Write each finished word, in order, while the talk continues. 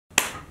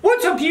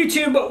What's up,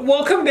 YouTube?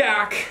 Welcome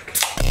back.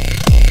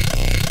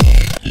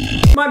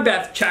 My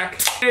Beth check.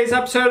 Today's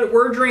episode,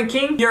 we're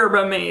drinking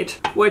Yerba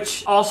Mate,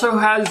 which also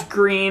has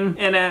green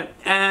in it,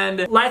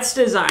 and Let's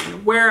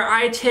Design, where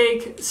I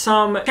take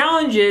some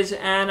challenges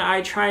and I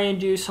try and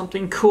do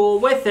something cool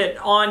with it.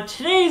 On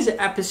today's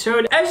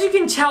episode, as you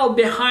can tell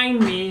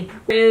behind me,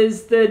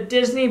 is the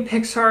Disney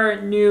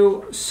Pixar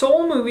new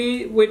Soul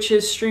movie, which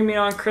is streaming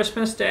on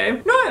Christmas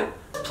Day. No,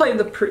 play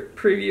the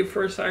preview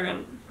for a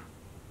second.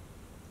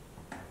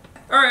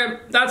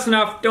 Alright, that's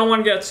enough. Don't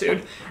want to get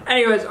sued.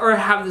 Anyways, or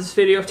have this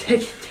video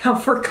taken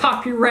down for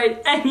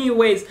copyright.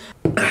 Anyways,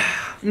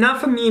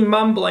 enough of me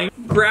mumbling.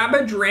 Grab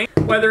a drink,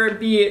 whether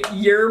it be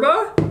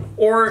yerba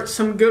or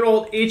some good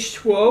old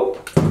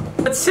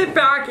H2O. Let's sit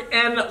back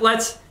and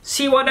let's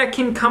see what I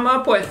can come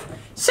up with.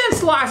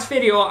 Since the last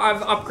video, I've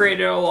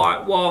upgraded a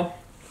lot. Well,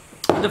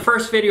 the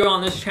first video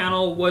on this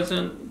channel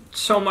wasn't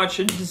so much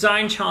a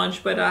design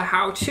challenge, but a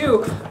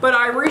how-to. But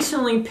I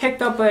recently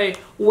picked up a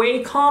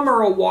Wacom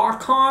or a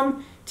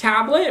Wacom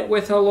tablet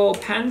with a little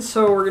pen,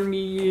 so we're gonna be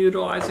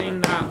utilizing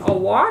that a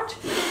lot.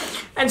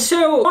 And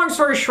so, long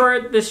story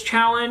short, this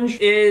challenge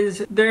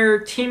is they're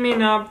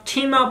team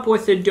up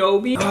with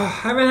Adobe. I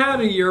haven't had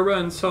a yerba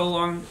in so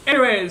long.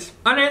 Anyways,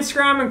 on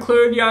Instagram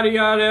include yada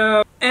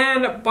yada.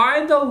 And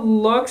by the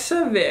looks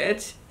of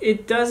it,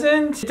 it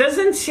doesn't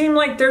seem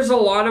like there's a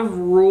lot of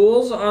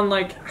rules on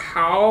like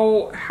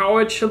how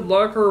it should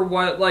look or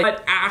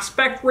what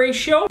aspect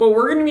ratio. But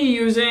we're gonna be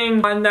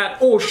using one that,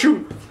 oh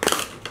shoot,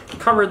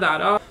 covered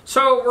that up.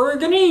 So we're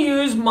gonna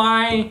use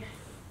my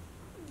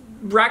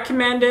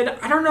recommended,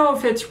 I don't know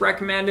if it's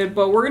recommended,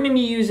 but we're gonna be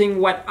using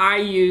what I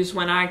use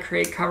when I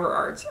create cover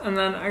arts. And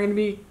then I'm gonna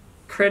be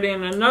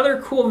creating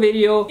another cool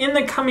video in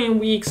the coming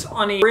weeks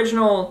on the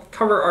original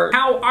cover art.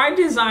 How I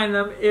design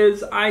them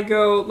is I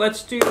go,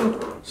 let's do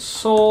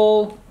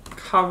Soul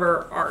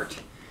cover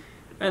art.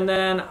 And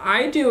then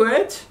I do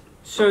it.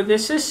 So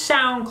this is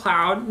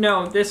SoundCloud.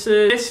 No, this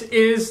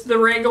is the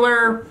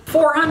regular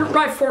 400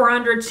 by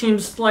 400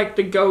 seems like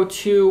the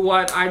go-to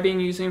what I've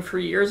been using for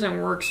years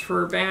and works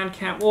for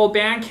Bandcamp. Well,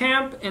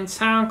 Bandcamp and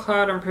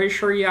SoundCloud, I'm pretty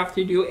sure you have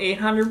to do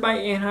 800 by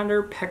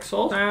 800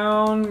 pixels.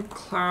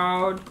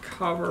 SoundCloud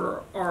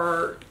cover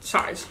art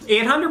size.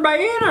 800 by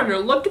 800,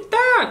 look at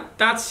that.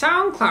 That's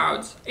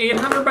SoundCloud's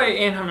 800 by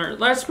 800.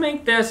 Let's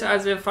make this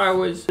as if I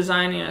was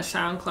designing a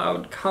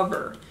SoundCloud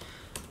cover.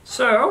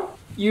 So,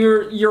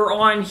 you're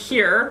on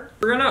here.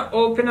 We're gonna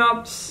open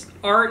up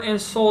Art and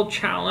Soul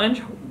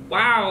Challenge.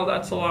 Wow,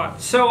 that's a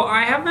lot. So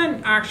I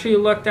haven't actually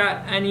looked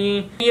at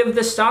any of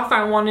the stuff.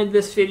 I wanted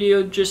this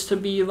video just to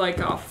be like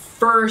a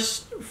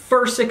first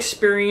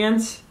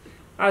experience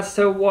as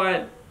to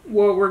what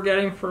we're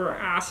getting for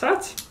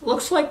assets.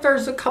 Looks like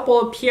there's a couple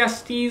of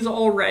PSDs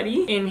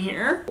already in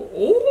here.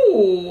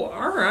 Oh,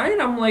 all right.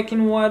 I'm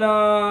liking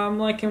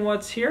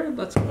what's here.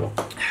 Let's go.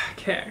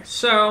 Okay,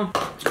 so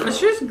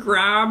let's just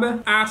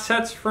grab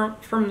assets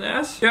from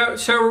this.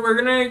 So we're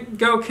gonna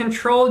go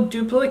Control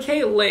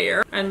Duplicate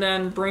Layer and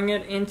then bring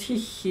it into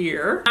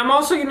here. I'm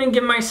also gonna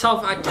give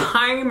myself a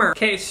timer.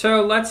 Okay,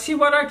 so let's see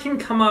what I can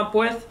come up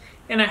with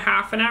in a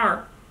half an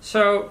hour.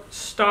 So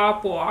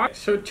stopwatch.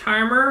 So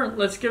timer,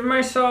 let's give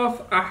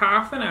myself a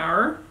half an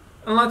hour.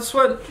 And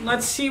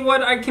let's see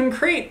what I can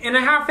create in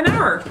a half an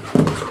hour.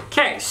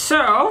 Okay,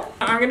 so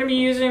I'm gonna be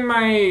using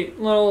my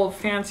little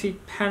fancy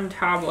pen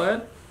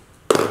tablet.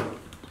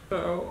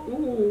 So,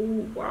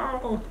 ooh,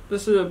 wow.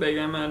 This is a big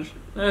image.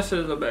 This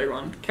is a big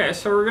one. Okay,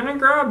 so we're gonna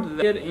grab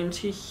this, get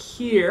into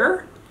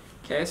here.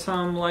 Okay, so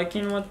I'm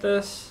liking what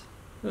this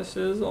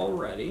is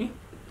already.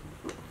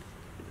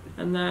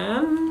 And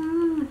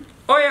then,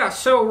 oh yeah,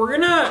 so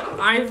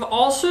I've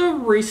also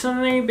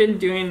recently been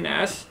doing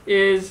this,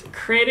 is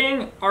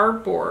creating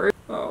artboard.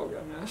 Oh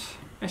goodness,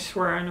 I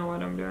swear I know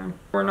what I'm doing.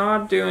 We're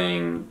not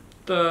doing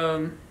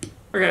the,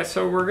 okay,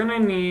 so we're gonna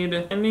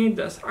need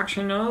this.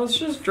 Actually, no, let's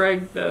just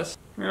drag this.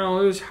 I'm gonna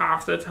lose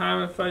half the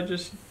time if I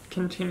just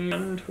continue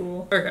on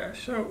tool. Okay,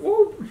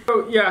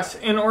 so yes,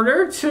 in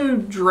order to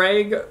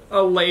drag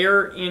a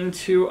layer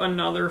into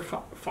another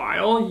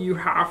file, you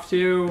have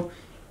to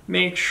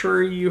make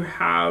sure you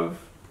have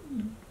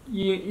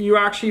you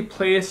actually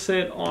place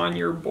it on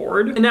your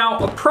board. Now,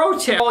 a pro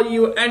tip, all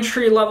you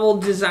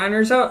entry-level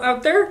designers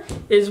out there,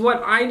 is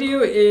what I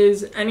do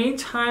is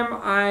anytime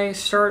I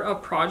start a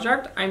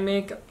project, I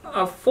make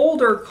a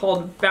folder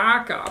called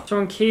backup. So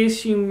in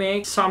case you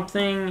make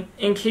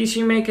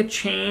a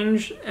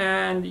change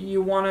and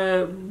you want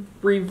to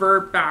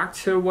revert back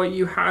to what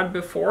you had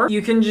before,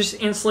 you can just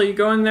instantly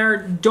go in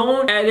there.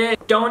 Don't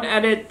edit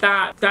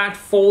that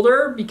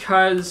folder,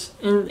 because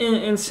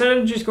instead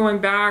of just going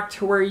back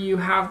to where you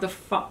have the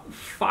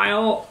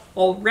file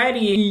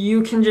already,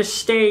 you can just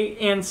stay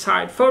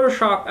inside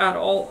Photoshop at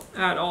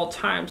all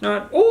times.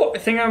 I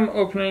think I'm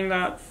opening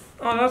that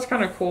Oh, that's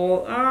kind of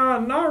cool.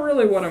 Not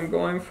really what I'm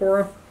going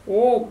for.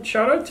 Well,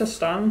 shout out to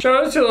Stun.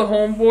 Shout out to the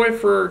homeboy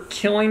for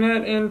killing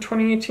it in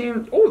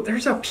 2018. Oh,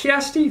 there's a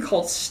PSD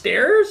called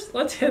Stairs.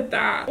 Let's hit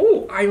that.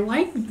 Oh, I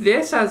like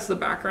this as the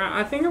background.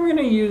 I think I'm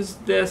gonna use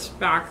this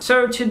back.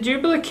 So to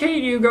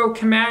duplicate, you go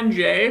Command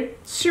J.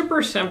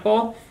 Super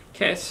simple.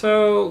 Okay,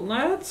 so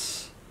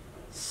let's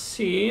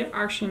see.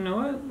 Actually, you know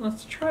what?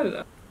 Let's try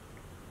that.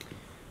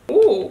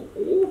 Oh,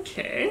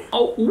 okay.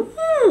 Oh,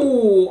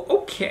 ooh,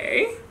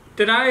 okay.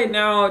 Did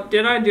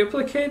I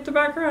duplicate the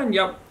background?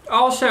 Yep.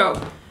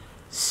 Also,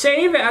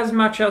 save as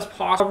much as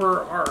possible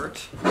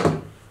art.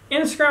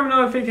 Instagram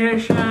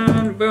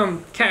notification,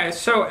 boom. Okay,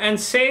 so, and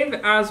save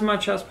as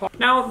much as possible.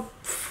 Now,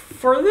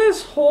 for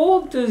this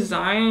whole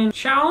design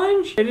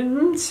challenge, it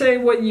didn't say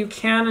what you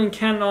can and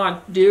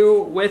cannot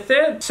do with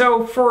it.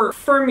 So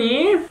for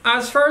me,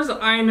 as far as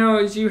I know,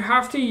 is you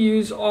have to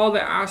use all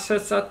the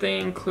assets that they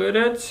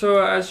included.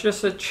 So as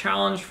just a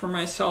challenge for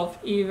myself,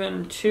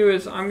 even too,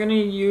 is I'm gonna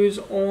use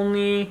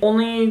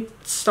only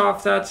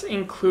stuff that's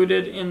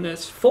included in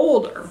this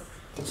folder.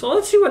 So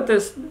let's see what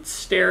this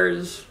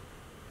stairs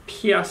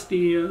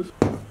PSD is.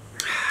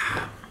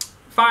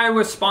 If I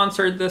was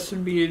sponsored, this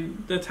would be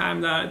the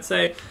time that I'd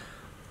say,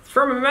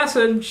 from a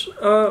message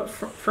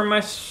from my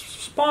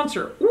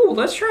sponsor. Ooh,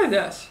 let's try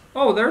this.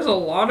 Oh, there's a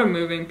lot of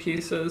moving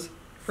pieces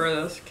for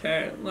this.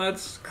 Okay,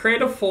 let's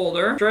create a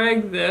folder.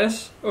 Drag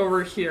this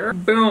over here.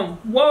 Boom.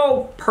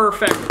 Whoa,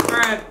 perfect. All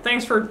right,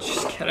 thanks for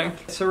just kidding.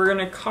 So we're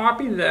gonna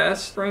copy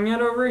this, bring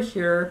it over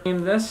here, name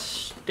this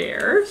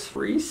stairs,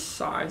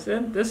 resize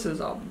it. This is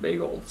a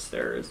big old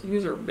stairs.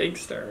 These are big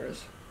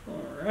stairs.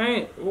 All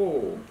right.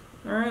 Ooh.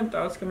 All right,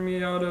 that's gonna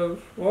be out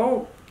of,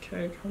 whoa.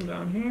 Okay, come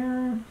down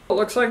here. It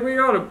looks like we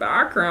got a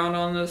background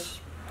on this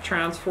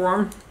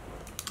transform.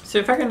 See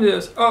if I can do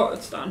this. Oh,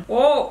 it's done.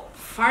 Whoa,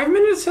 5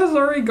 minutes has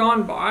already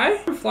gone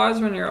by. It flies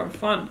when you're having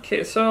fun.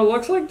 Okay, so it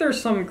looks like there's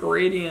some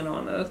gradient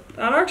on this.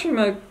 That actually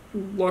might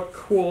look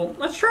cool.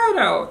 Let's try it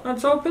out.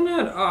 Let's open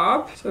it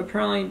up. So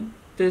apparently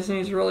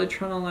Disney's really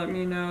trying to let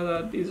me know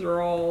that these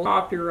are all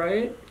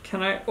copyright.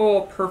 Can I?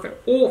 Oh,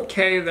 perfect.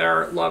 Okay,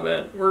 there. Love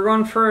it. We're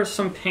going for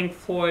some Pink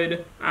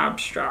Floyd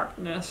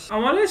abstractness. I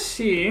want to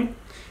see.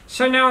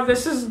 So now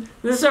this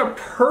is a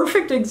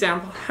perfect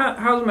example.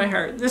 How's my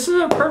hair? This is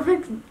a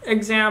perfect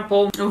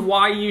example of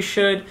why you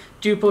should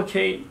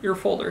duplicate your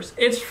folders.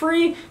 It's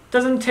free,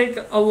 doesn't take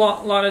a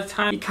lot of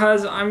time,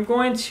 because I'm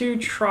going to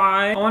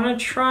try, I want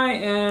to try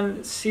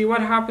and see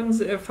what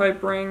happens if I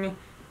bring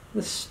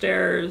the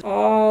stairs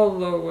all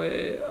the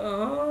way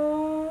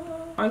up.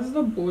 Why is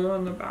the blue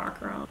in the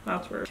background?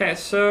 That's weird. Okay,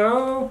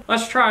 so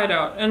let's try it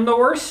out. And the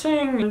worst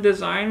thing in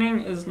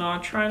designing is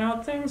not trying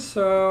out things,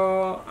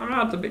 so I'm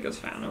not the biggest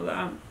fan of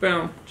that.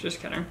 Boom,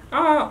 just kidding.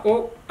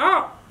 Come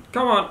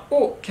on.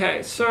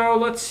 Okay, so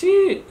let's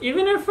see.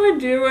 Even if I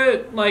do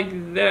it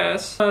like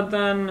this,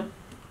 then,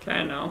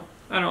 okay, no,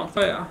 I don't,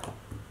 oh yeah.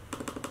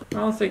 I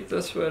don't think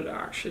this would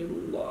actually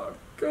look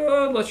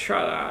good. Let's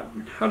try that.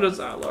 How does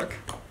that look?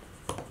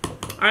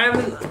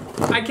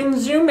 I can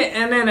zoom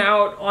in and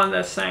out on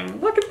this thing.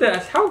 Look at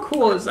this. How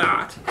cool is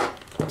that?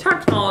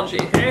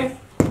 Technology, hey?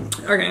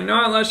 Okay,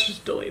 no, let's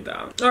just delete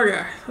that.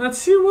 Okay, let's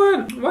see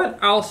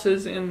what else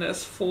is in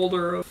this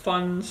folder of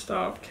fun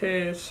stuff.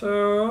 Okay,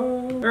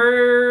 so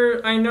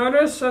I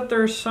noticed that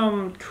there's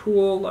some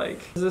cool,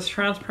 like, is this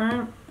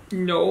transparent?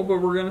 No, but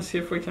we're gonna see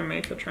if we can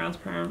make it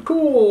transparent.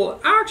 Cool.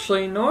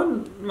 Actually, no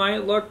one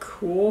might look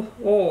cool.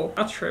 Oh,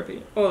 that's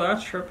trippy. Oh,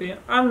 that's trippy.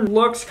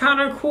 Looks kind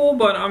of cool,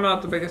 but I'm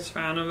not the biggest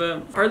fan of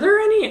it. Are there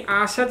any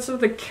assets of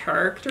the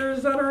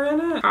characters that are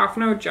in it? Half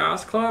Note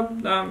Jazz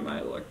Club? That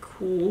might look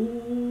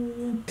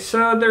cool.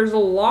 So there's a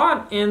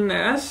lot in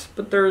this,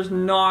 but there's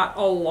not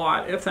a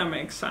lot, if that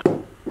makes sense.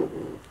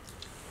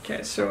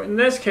 Okay, so in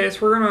this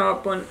case, we're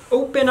gonna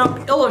open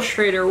up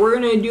Illustrator. We're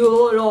gonna do a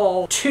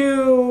little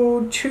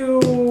too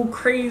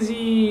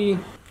crazy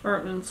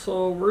art, and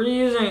so we're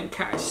using,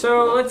 okay,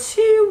 so let's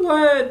see,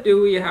 what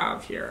do we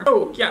have here?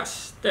 Oh,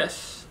 yes,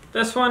 this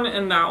one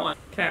and that one.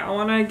 Okay, I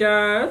wanna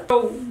get,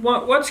 so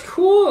what's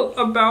cool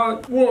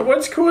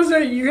is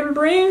that you can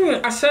bring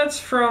assets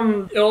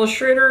from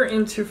Illustrator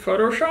into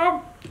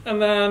Photoshop.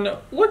 And then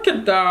look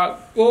at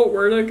that. Well,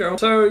 where'd it go?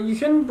 So you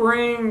can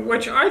bring,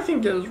 which I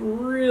think is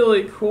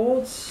really cool.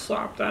 Let's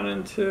slap that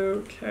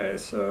into, okay,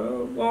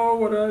 so, well,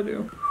 what do I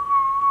do?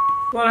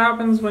 What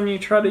happens when you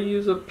try to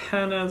use a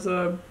pen as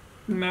a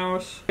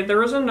mouse? There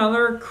was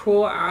another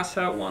cool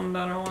asset one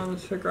that I wanted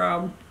to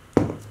grab.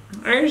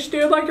 I just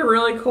did like a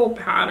really cool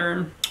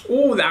pattern.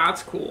 Oh,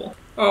 that's cool.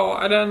 Oh,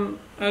 I didn't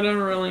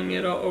really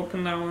need to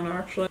open that one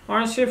actually. I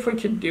want to see if we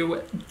could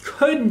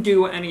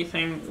do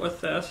anything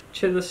with this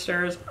to the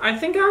stairs. I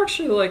think I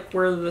actually like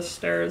where the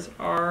stairs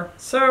are.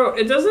 So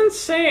it doesn't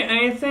say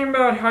anything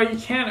about how you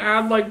can't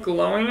add like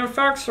glowing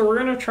effects, so we're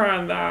gonna try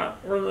on that.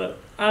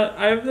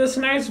 I have this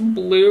nice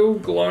blue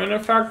glowing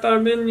effect that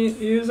I've been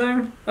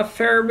using a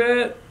fair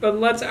bit, but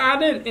let's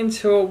add it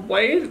into a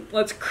white.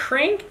 Let's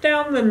crank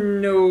down the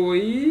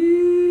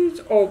noise.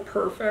 these. Oh,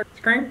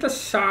 perfect. Crank the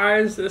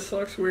size. This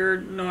looks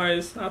weird.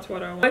 Noise. That's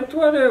what I want. Liked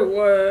what it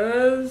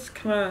was.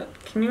 Can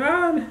you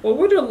add? What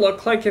would it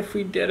look like if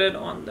we did it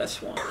on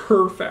this one?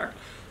 Perfect.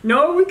 You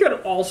know what we could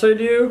also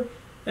do?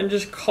 And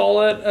just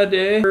call it a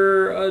day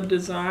for a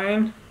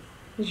design.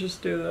 Let's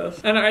just do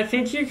this. And I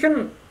think you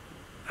can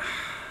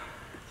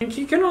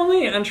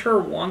only enter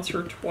once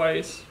or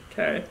twice.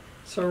 Okay.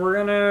 So we're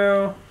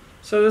gonna,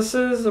 so this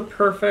is a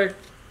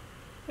perfect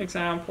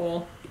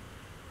example.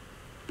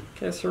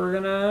 Okay, so we're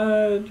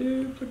gonna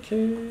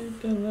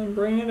duplicate and then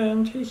bring it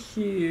into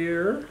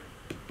here.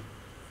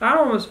 That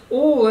one was,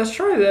 oh, let's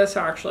try this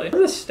actually.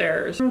 The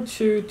stairs.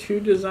 Two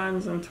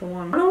designs into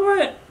one. You know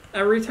what?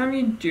 Every time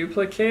you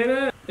duplicate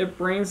it, it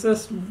brings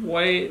this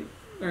white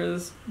or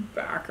this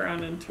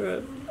background into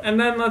it. And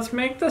then let's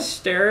make the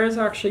stairs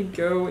actually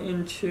go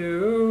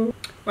into,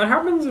 what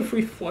happens if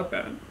we flip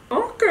it?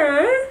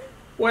 Okay.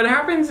 What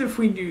happens if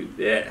we do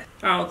this?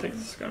 I don't think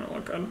this is gonna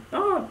look good.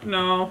 Oh,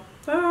 no.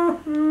 Oh,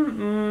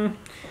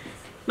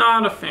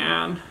 not a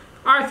fan.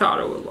 I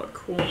thought it would look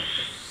cool.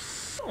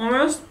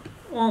 Almost,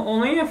 well,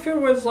 only if it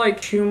was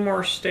like 2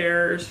 more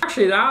stairs.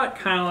 Actually, that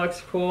kind of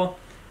looks cool.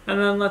 And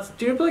then let's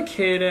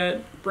duplicate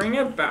it, bring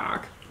it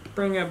back,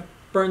 bring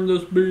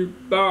this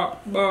beat back.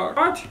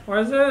 What? Why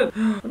is it?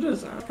 What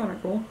is that? That's kind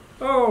of cool.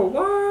 Oh,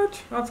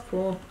 what? That's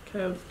cool.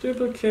 Okay, let's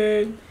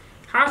duplicate.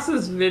 Half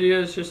this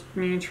video is just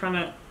me trying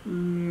to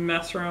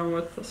mess around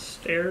with the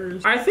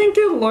stairs. I think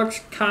it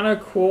looks kind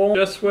of cool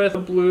just with a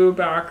blue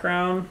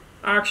background.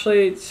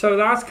 Actually, so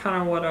that's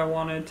kind of what I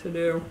wanted to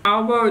do.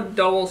 How about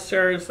double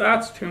stairs?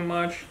 That's too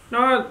much.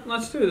 No,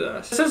 let's do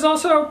this. This is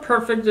also a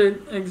perfect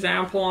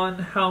example on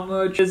how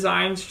much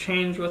designs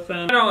change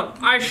within.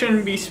 I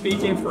shouldn't be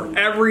speaking for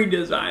every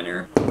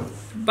designer,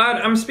 but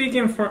I'm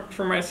speaking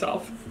for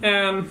myself.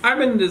 And I've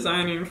been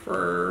designing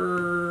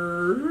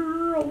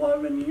for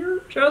 11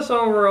 years, just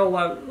over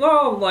 11,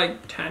 well,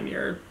 like 10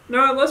 years.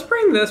 No, let's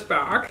bring this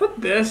back.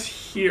 Put this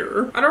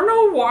here. I don't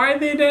know why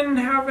they didn't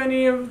have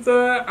any of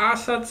the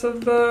assets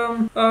of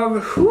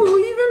who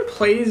even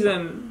plays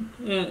in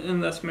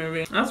this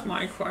movie. That's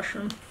my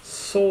question.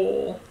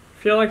 Soul.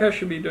 I feel like I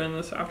should be doing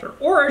this after,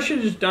 or I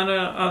should just done it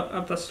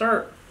at the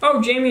start.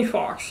 Oh, Jamie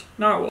Foxx.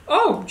 Not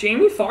oh,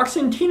 Jamie Foxx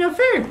and Tina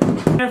Fey.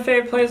 Tina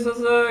Fey plays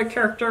as a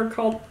character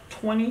called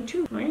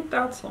 22. Ain't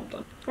that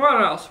something? What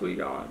else we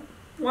got?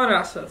 What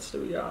assets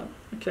do we got?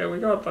 Okay, we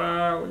got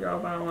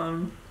that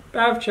one.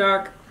 Bev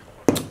check.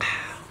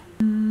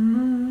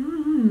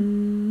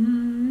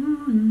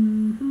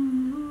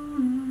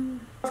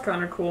 That's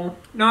kind of cool.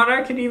 You know what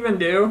I could even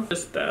do?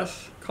 Just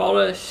this. Call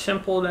it a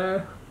simple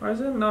day. Why is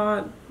it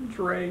not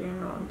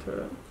dragging onto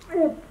it?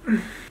 Oh.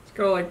 Let's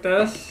go like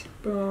this.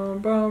 Boom,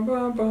 boom,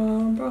 boom,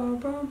 boom, boom,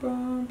 boom,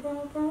 boom,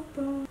 boom, boom,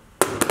 boom.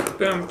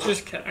 Boom,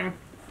 just kidding.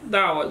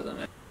 That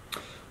wasn't it.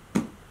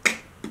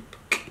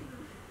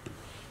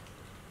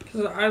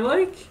 Cause I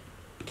like,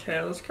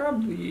 okay, let's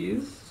grab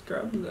these, let's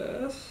grab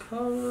this,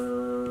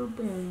 cover,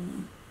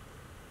 boom,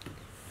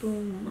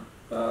 boom,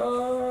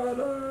 da,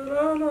 da,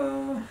 da,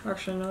 da.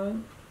 Actually not,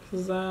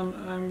 because then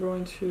I'm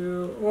going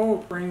to,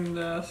 oh, bring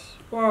this,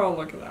 whoa,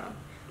 look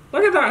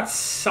at that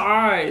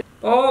size,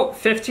 oh,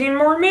 15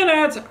 more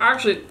minutes,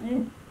 actually,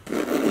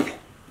 that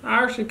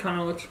actually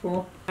kind of looks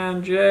cool,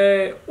 and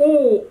J,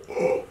 oh,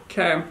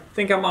 okay, I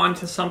think I'm on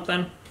to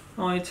something,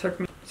 only took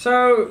me.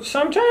 So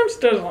sometimes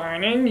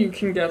designing, you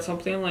can get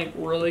something like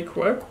really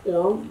quick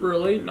or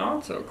really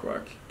not so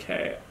quick.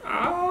 Okay,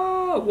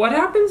 what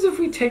happens if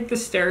we take the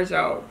stairs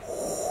out?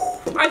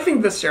 I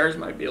think the stairs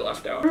might be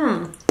left out.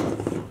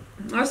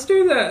 Let's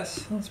do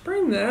this. Let's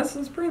bring this,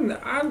 let's bring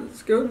that,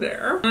 let's go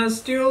there. Let's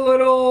do a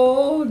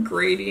little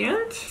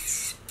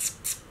gradient.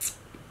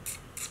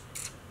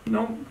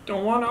 Nope,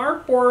 don't want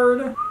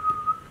artboard.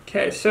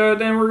 Okay, so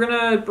then we're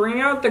gonna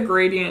bring out the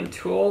gradient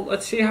tool.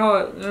 Let's see how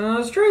it, and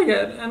let's drag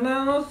it, and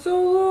then let's do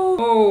a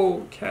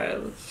little, okay,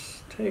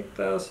 let's take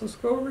this, let's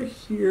go over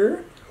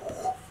here.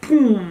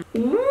 Boom.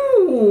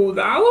 Ooh,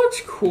 that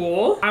looks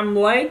cool. I'm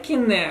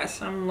liking this,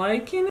 I'm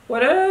liking it.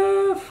 What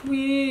if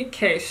we,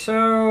 okay,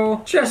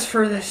 so just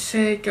for the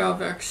sake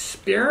of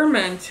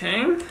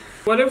experimenting,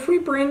 what if we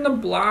bring the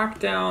black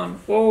down?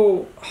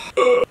 Whoa.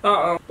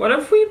 Uh-oh. What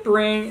if we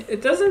bring, it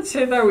doesn't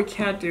say that we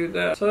can't do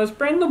this. So let's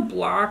bring the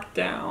black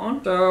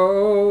down.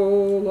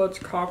 So let's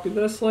copy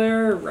this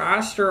layer,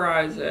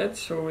 rasterize it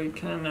so we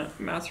can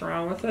mess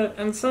around with it.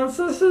 And since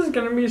this is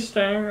gonna be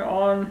staying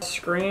on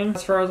screen,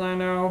 as far as I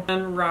know,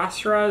 and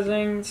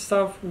rasterizing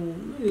stuff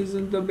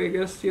isn't the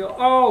biggest deal.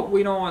 Oh,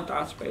 we don't want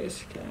that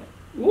space. Okay.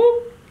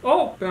 Whoop.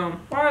 Oh,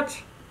 boom.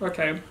 What?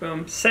 Okay,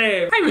 boom,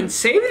 save. I haven't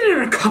saved it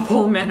in a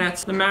couple of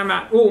minutes.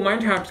 The oh, my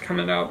tab's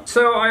coming out.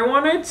 So I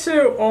wanted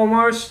to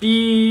almost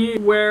be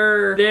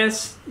where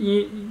this,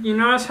 you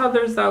notice how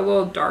there's that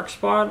little dark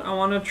spot? I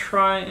want to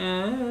try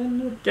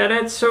and get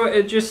it so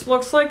it just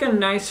looks like a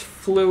nice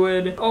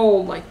fluid. Oh,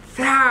 like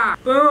that.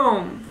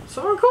 Boom.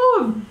 So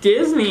cool of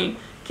Disney.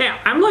 Okay,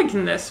 I'm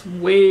liking this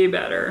way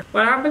better.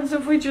 What happens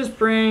if we just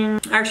bring,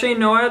 actually, you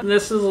know what?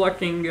 This is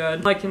looking good.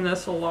 I'm liking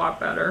this a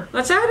lot better.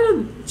 Let's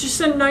add just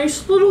a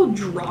nice little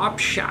drop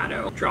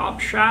shadow.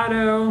 Drop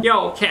shadow.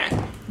 Yo, okay.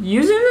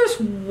 Using this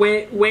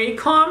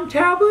Wacom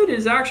tablet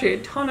is actually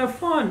a ton of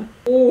fun.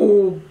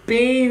 Oh,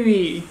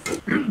 baby.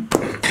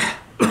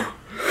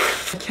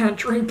 I can't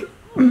drink.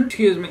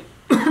 Excuse me.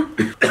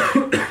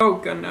 Oh,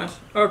 goodness.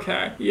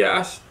 Okay,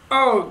 yes.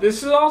 Oh,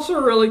 this is also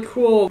a really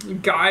cool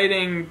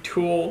guiding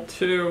tool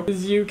too,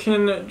 because you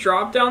can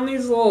drop down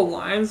these little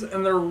lines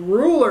and they're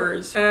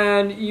rulers,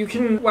 and you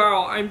can,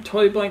 wow, I'm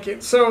totally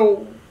blanking.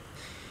 So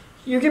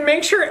you can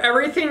make sure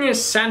everything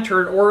is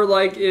centered, or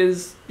like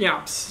is,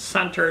 yeah,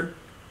 centered.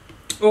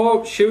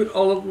 Oh shoot,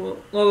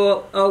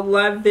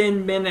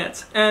 11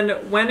 minutes. And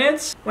when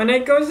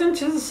it goes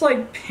into this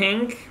like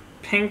pink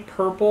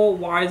purple,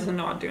 why is it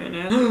not doing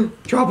it?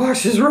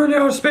 Dropbox is running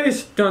out of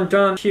space. Dun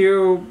dun.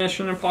 Cue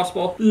Mission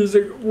Impossible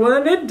music.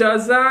 When it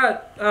does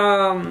that,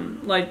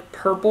 like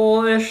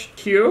purplish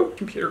hue,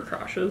 computer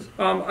crashes.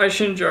 I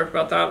shouldn't joke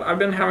about that. I've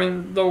been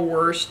having the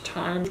worst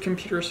time with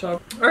computer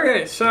stuff.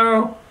 Okay,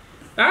 so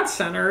that's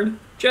centered.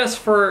 Just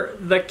for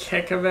the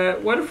kick of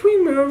it. What if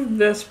we move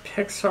this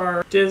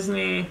Pixar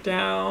Disney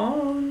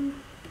down?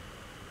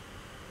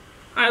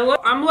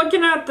 I'm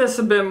looking at this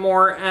a bit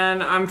more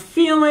and I'm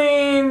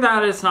feeling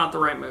that it's not the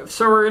right move.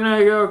 So we're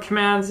gonna go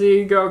Command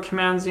Z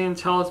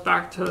until it's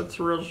back to its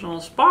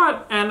original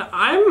spot. And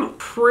I'm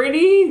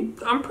pretty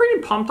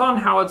pumped on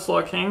how it's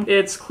looking.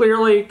 It's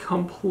clearly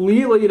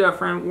completely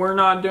different. We're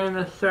not doing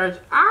the stairs.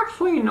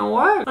 Actually, you know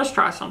what? Let's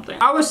try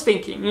something. I was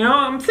thinking,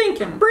 I'm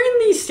thinking, bring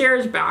these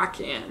stairs back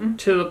in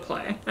to the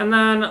play. And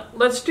then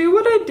let's do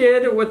what I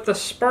did with the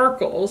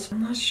sparkles.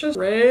 And let's just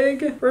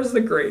rig. Where's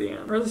the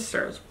gradient? Where's the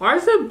stairs? Why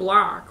is it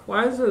black?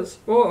 Why is this?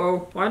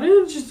 Uh-oh. Why did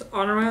it just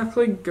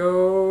automatically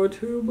go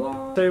to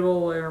black?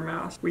 Disable layer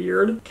mask.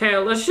 Weird. Okay,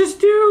 let's just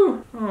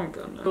do, oh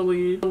goodness.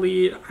 Delete.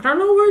 I don't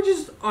know why it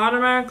just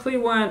automatically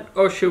went,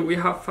 oh shoot, we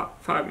have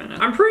 5 minutes.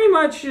 I'm pretty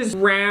much just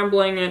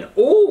rambling and,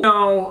 oh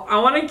no, I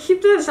want to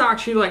keep this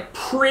actually like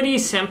pretty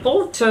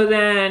simple. So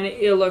then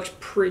it looks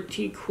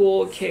pretty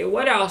cool. Okay,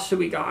 what else do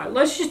we got?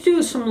 Let's just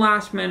do some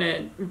last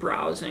minute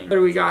browsing. What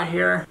do we got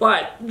here?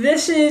 But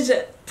this is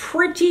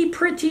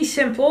pretty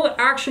simple.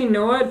 Actually, you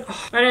know what?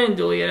 Oh, I didn't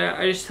delete it.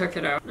 I just took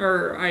it out.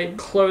 Or I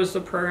closed the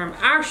program.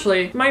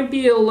 Actually, it might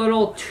be a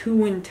little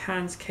too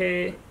intense.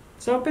 Okay.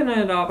 Let's open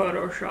it up,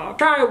 Photoshop.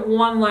 Try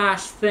one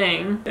last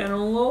thing. Been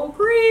a little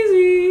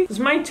crazy. This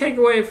might take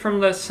away from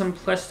the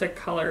simplistic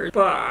colors,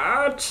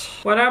 but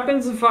what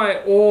happens if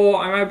I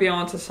might be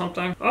onto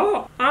something.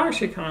 Oh, that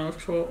actually kind of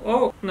looks cool.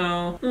 Oh,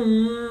 no.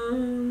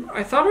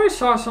 I thought I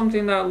saw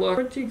something that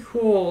looked pretty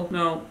cool.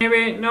 No.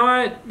 Maybe,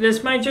 no,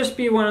 this might just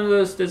be one of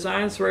those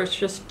designs where it's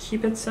just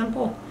keep it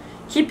simple.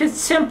 Keep it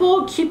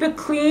simple, keep it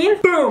clean.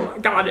 Boom,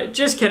 got it.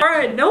 Just kidding. All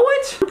right, know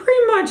what? I'm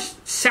pretty much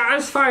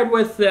satisfied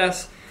with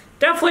this.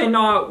 Definitely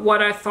not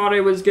what I thought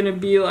it was gonna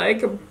be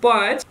like,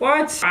 but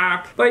what's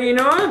back? But you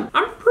know what?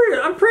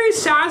 I'm pretty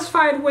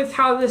satisfied with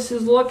how this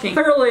is looking.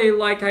 Clearly,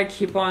 like I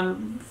keep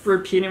on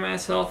repeating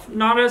myself,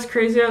 not as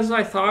crazy as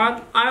I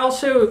thought. I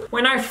also,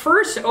 when I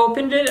first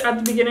opened it at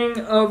the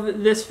beginning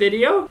of this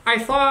video, I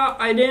thought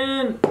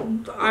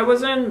I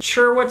wasn't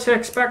sure what to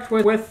expect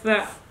with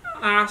the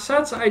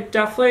assets. I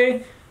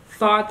definitely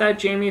thought that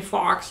Jamie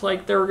Foxx,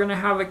 like they were gonna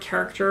have a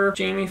character,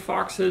 Jamie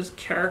Foxx's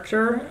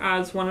character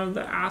as one of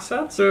the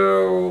assets.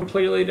 So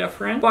completely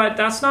different. But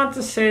that's not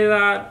to say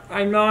that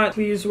I'm not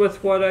pleased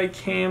with what I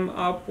came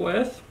up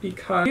with,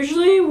 because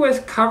usually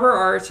with cover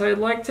arts, I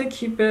like to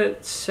keep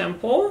it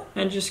simple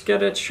and just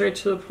get it straight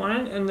to the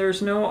point, and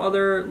there's no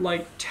other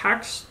like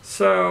text.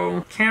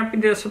 So can't be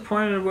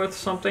disappointed with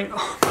something.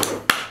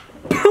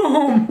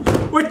 Boom!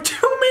 With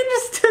 2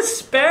 minutes to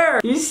spare.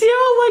 You see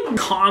how like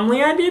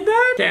calmly I did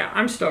that? Yeah,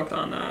 I'm stoked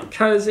on that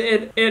because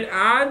it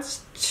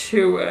adds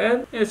to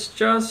it. It's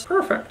just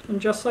perfect and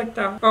just like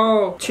that.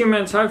 Oh, 2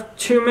 minutes. I have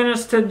 2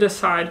 minutes to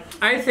decide.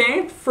 I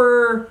think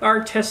for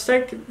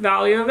artistic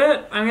value of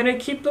it, I'm gonna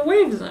keep the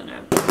waves in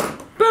it.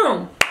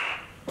 Boom!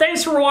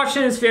 Thanks for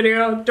watching this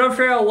video. Don't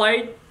forget to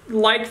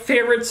like,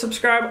 favorite,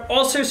 subscribe.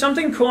 Also,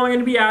 something cool I'm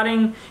gonna be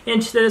adding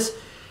into these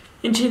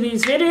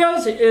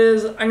videos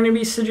is I'm going to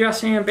be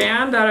suggesting a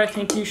band that I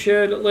think you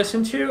should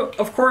listen to.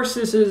 Of course,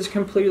 this is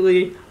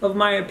completely of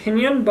my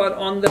opinion, but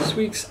on this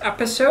week's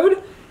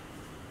episode,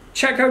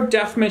 check out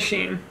Death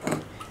Machine.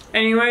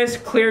 Anyways,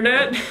 cleared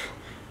it.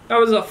 That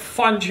was a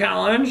fun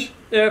challenge,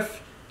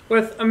 with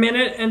 1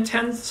 minute and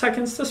 10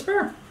 seconds to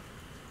spare.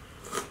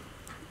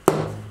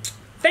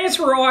 Thanks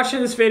for watching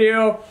this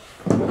video.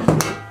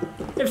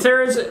 If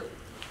there's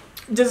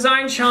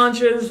design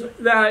challenges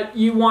that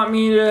you want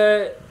me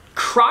to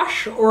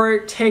crush or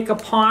take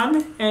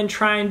upon and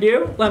try and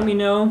do, let me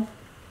know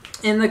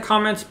in the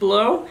comments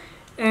below.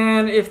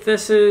 And if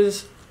this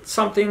is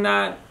something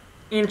that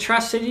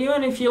interested you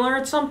and if you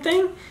learned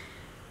something,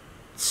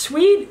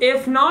 sweet.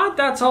 If not,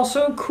 that's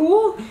also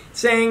cool.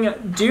 Saying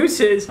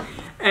deuces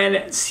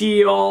and see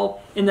you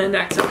all in the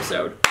next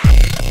episode.